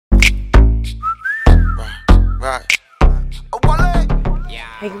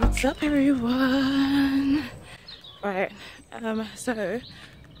Hey, what's up everyone? Right, so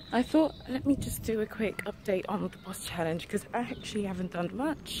I thought let me just do a quick update on the boss challenge because I actually haven't done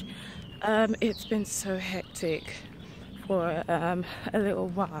much. It's been so hectic for a little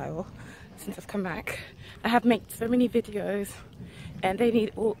while since I've come back. I have made so many videos and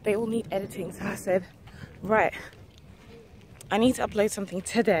they all need editing, so I said, right, I need to upload something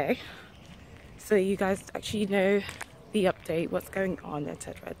today so you guys actually know the update, what's going on,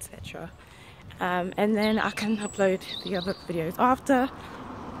 etc, etc, and then I can upload the other videos after.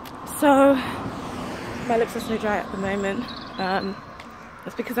 So my lips are so dry at the moment.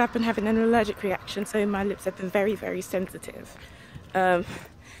 That's because I've been having an allergic reaction, so my lips have been very, very sensitive.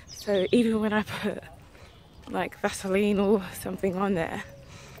 So even when I put like Vaseline or something on there,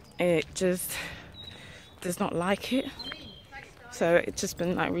 it just does not like it. So it's just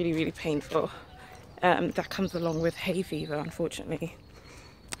been like really, really painful. That comes along with hay fever, unfortunately.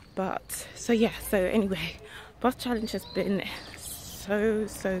 But so yeah, so anyway, boss challenge has been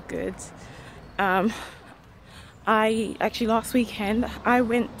so good. I actually last weekend I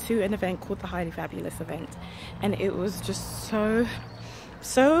went to an event called the Highly Fabulous event, and it was just so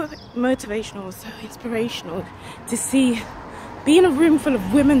motivational, so inspirational to be in a room full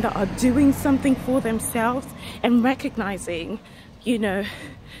of women that are doing something for themselves and recognizing, you know,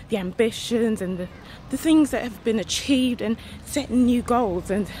 the ambitions and the things that have been achieved and setting new goals.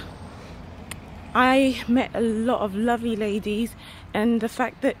 And I met a lot of lovely ladies, and the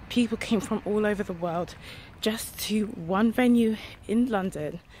fact that people came from all over the world just to one venue in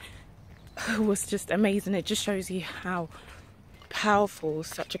London was just amazing. It just shows you how powerful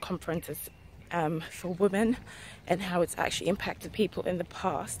such a conference is for women, and how it's actually impacted people in the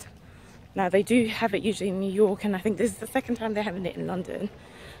past. Now they do have it usually in New York, and I think this is the second time they're having it in London,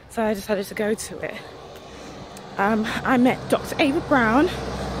 so I decided to go to it. I met Dr Ava Brown.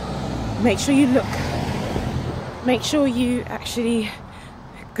 Make sure you look, make sure you actually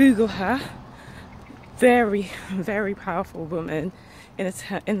Google her. Very, very powerful woman in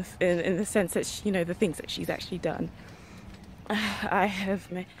the sense that she, you know, the things that she's actually done. I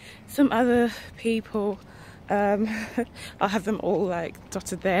have met some other people. I'll have them all like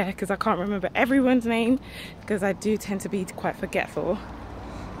dotted there because I can't remember everyone's name because I do tend to be quite forgetful.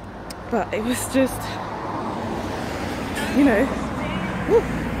 But it was just, you know,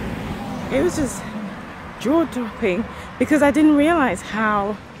 it was just jaw-dropping because I didn't realize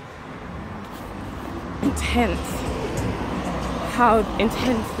how intense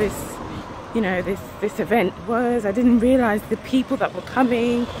this, you know, this event was. I didn't realize the people that were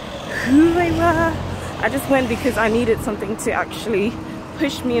coming, who they were. I just went because I needed something to actually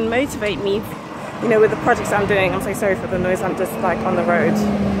push me and motivate me, you know, with the projects I'm doing. I'm so sorry for the noise, I'm just like on the road.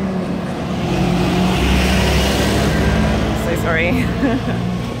 So sorry.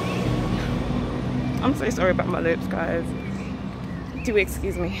 I'm so sorry about my lips, guys. Do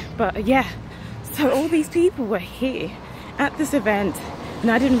excuse me. But yeah, so all these people were here at this event and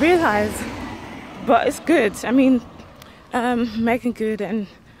I didn't realize, but it's good. I mean, Meagan Good and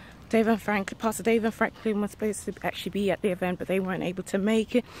Pastor Devon Franklin was supposed to actually be at the event, but they weren't able to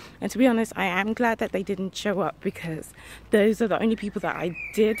make it. And to be honest, I am glad that they didn't show up because those are the only people that I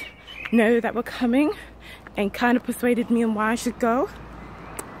did know that were coming and kind of persuaded me on why I should go.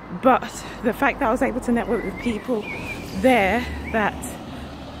 But the fact that I was able to network with people there that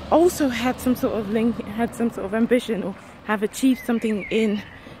also had some sort of link, had some sort of ambition, or have achieved something in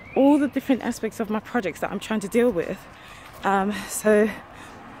all the different aspects of my projects that I'm trying to deal with. So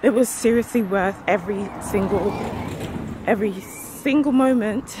it was seriously worth every single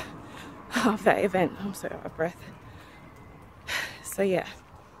moment of that event. I'm so out of breath. So yeah,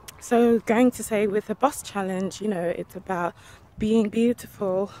 so going to say with the boss challenge, you know, it's about being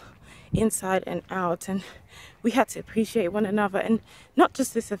beautiful inside and out, and we had to appreciate one another. And not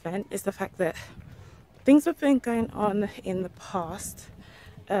just this event, it's the fact that things have been going on in the past.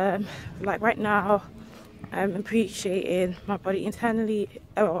 Like right now, I'm appreciating my body internally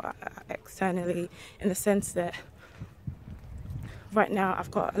or externally, in the sense that right now I've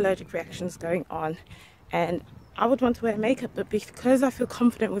got allergic reactions going on and I would want to wear makeup, but because I feel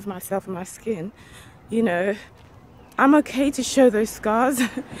confident with myself and my skin, you know, I'm okay to show those scars.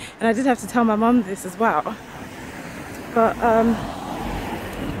 And I did have to tell my mum this as well. But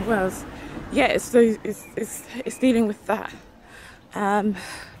well, yeah, it's dealing with that.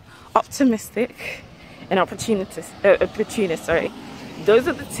 Optimistic and opportunist, sorry. Those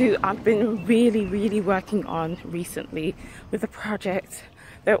are the two I've been really working on recently with the project.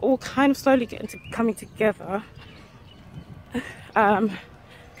 They're all kind of slowly coming together.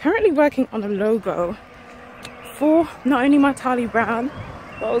 Currently working on a logo for not only my Thalie brand,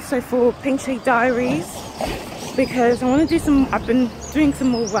 but also for Pink Shade Diaries, because I want to do some, I've been doing some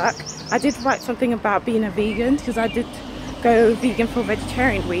more work. I did write something about being a vegan, because I did go vegan for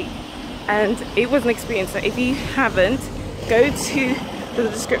Vegetarian Week, and it was an experience. So if you haven't, go to the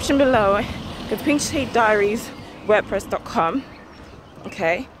description below, go to Pink Shade Diaries WordPress.com.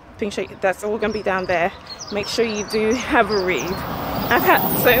 okay, Pink Shade, that's all going to be down there. Make sure you do have a read. I've had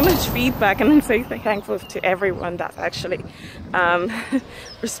so much feedback, and I'm so thankful to everyone that's actually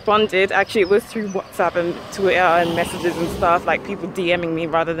responded. Actually, it was through WhatsApp and Twitter and messages and stuff, like people DMing me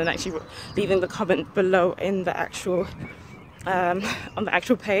rather than actually leaving the comment below in the actual on the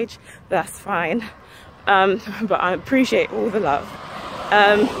actual page. That's fine, but I appreciate all the love.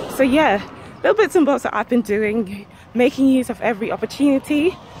 So yeah, little bits and bobs that I've been doing, making use of every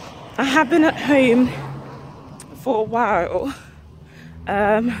opportunity. I have been at home for a while,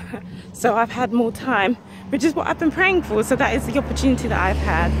 so I've had more time, which is what I've been praying for. So that is the opportunity that I've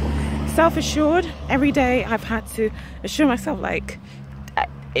had. Self-assured, every day I've had to assure myself, like,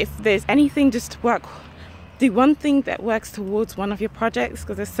 if there's anything, just work, do one thing that works towards one of your projects,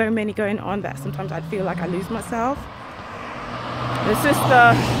 because there's so many going on that sometimes I feel like I lose myself. The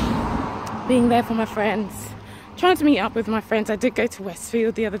sister, being there for my friends, trying to meet up with my friends. I did go to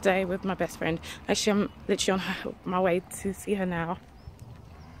Westfield the other day with my best friend. Actually, I'm literally on my way to see her now.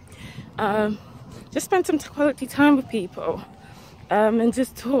 Just spend some quality time with people, and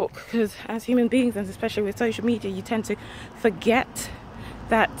just talk, because as human beings, and especially with social media, you tend to forget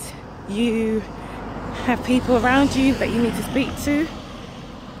that you have people around you that you need to speak to.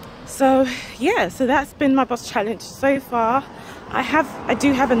 So yeah, so that's been my boss challenge so far. I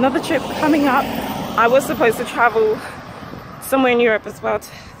do have another trip coming up. I was supposed to travel somewhere in Europe as well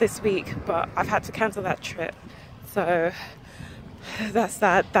this week, but I've had to cancel that trip. So that's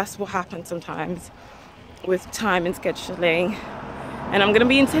that. That's what happens sometimes with time and scheduling. And I'm going to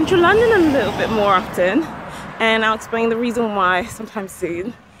be in central London a little bit more often, and I'll explain the reason why sometime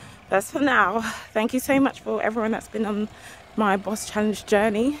soon. That's for now. Thank you so much for everyone that's been on my boss challenge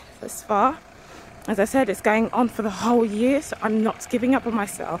journey thus far. As I said, it's going on for the whole year, so I'm not giving up on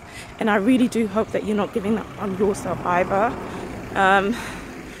myself, and I really do hope that you're not giving up on yourself either.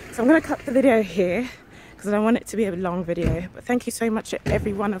 So I'm going to cut the video here because I don't want it to be a long video, but thank you so much for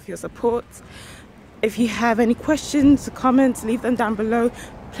every one of your support. If you have any questions or comments, leave them down below.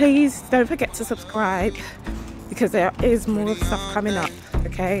 Please don't forget to subscribe, because there is more stuff coming up.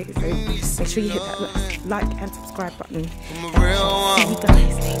 Okay, so make sure you hit that like and subscribe button. See you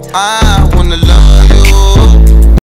guys later. I wanna love you.